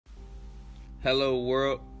Hello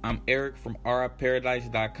world, I'm Eric from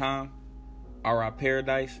riparadise.com. RI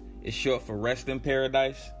Paradise is short for Rest in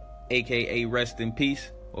Paradise, aka Rest in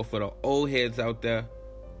Peace, or for the old heads out there,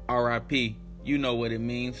 RIP. You know what it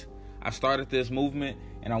means. I started this movement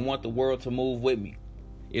and I want the world to move with me.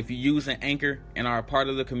 If you're using Anchor and are a part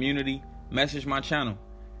of the community, message my channel,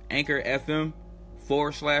 Anchor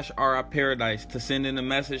FM/RI Paradise, to send in a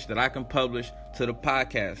message that I can publish to the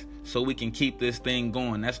podcast so we can keep this thing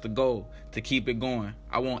going. That's the goal, to keep it going.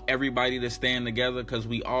 I want everybody to stand together because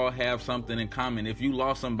we all have something in common. If you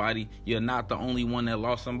lost somebody, you're not the only one that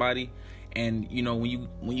lost somebody. And you know,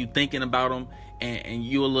 when you thinking about them and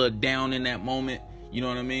you're a little down in that moment, you know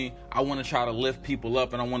what I mean? I want to try to lift people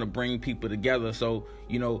up and I want to bring people together. So,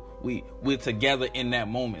 you know, we're together in that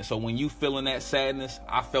moment. So when you feeling that sadness,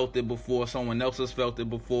 I felt it before. Someone else has felt it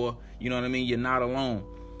before. You know what I mean? You're not alone.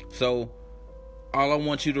 So all I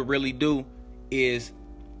want you to really do is,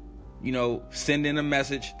 you know, send in a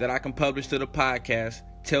message that I can publish to the podcast.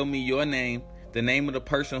 Tell me your name, the name of the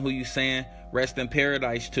person who you saying Rest in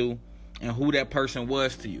Paradise to, and who that person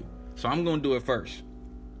was to you. So I'm going to do it first.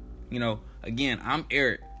 You know, again, I'm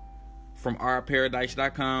Eric from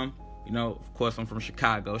riparadise.com. You know, of course, I'm from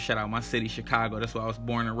Chicago. Shout out my city, Chicago. That's where I was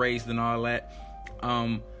born and raised and all that.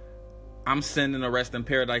 I'm sending a Rest in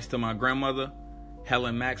Paradise to my grandmother,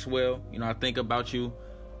 Helen Maxwell. You know, I think about you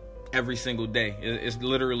every single day. It's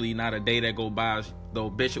literally not a day that go by. The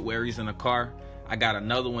obituaries in the car. I got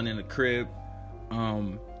another one in the crib.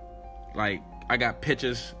 Like, I got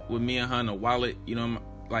pictures with me and her in a wallet. You know,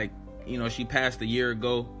 like, you know, she passed a year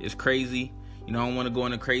ago. It's crazy. You know, I don't want to go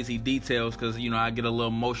into crazy details because, you know, I get a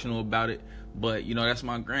little emotional about it. But, you know, that's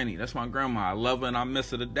my granny. That's my grandma. I love her and I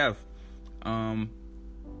miss her to death. Damn,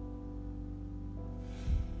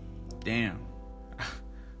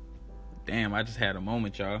 I just had a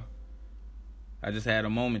moment, y'all.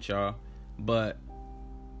 But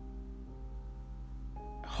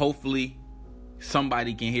hopefully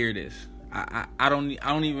somebody can hear this. I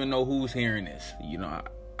don't even know who's hearing this. You know,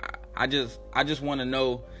 I just want to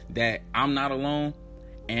know that I'm not alone,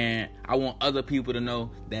 and I want other people to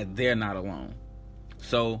know that they're not alone.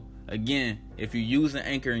 So again, if you're using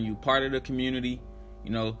Anchor and you're part of the community,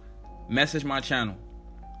 you know, message my channel,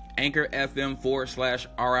 Anchor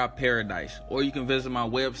FM/RI Paradise, or you can visit my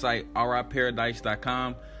website,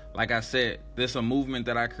 riparadise.com. Like I said, this is a movement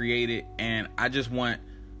that I created, and I just want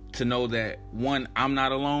to know that, one, I'm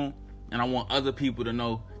not alone, and I want other people to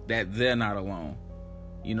know that they're not alone.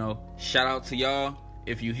 You know, shout out to y'all.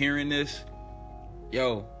 If you hearing this,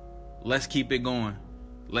 yo, let's keep it going.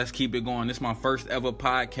 This is my first ever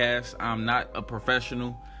podcast. I'm not a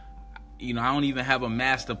professional. You know, I don't even have a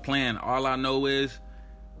master plan. All I know is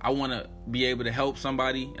I want to be able to help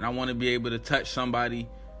somebody, and I want to be able to touch somebody.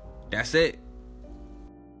 That's it.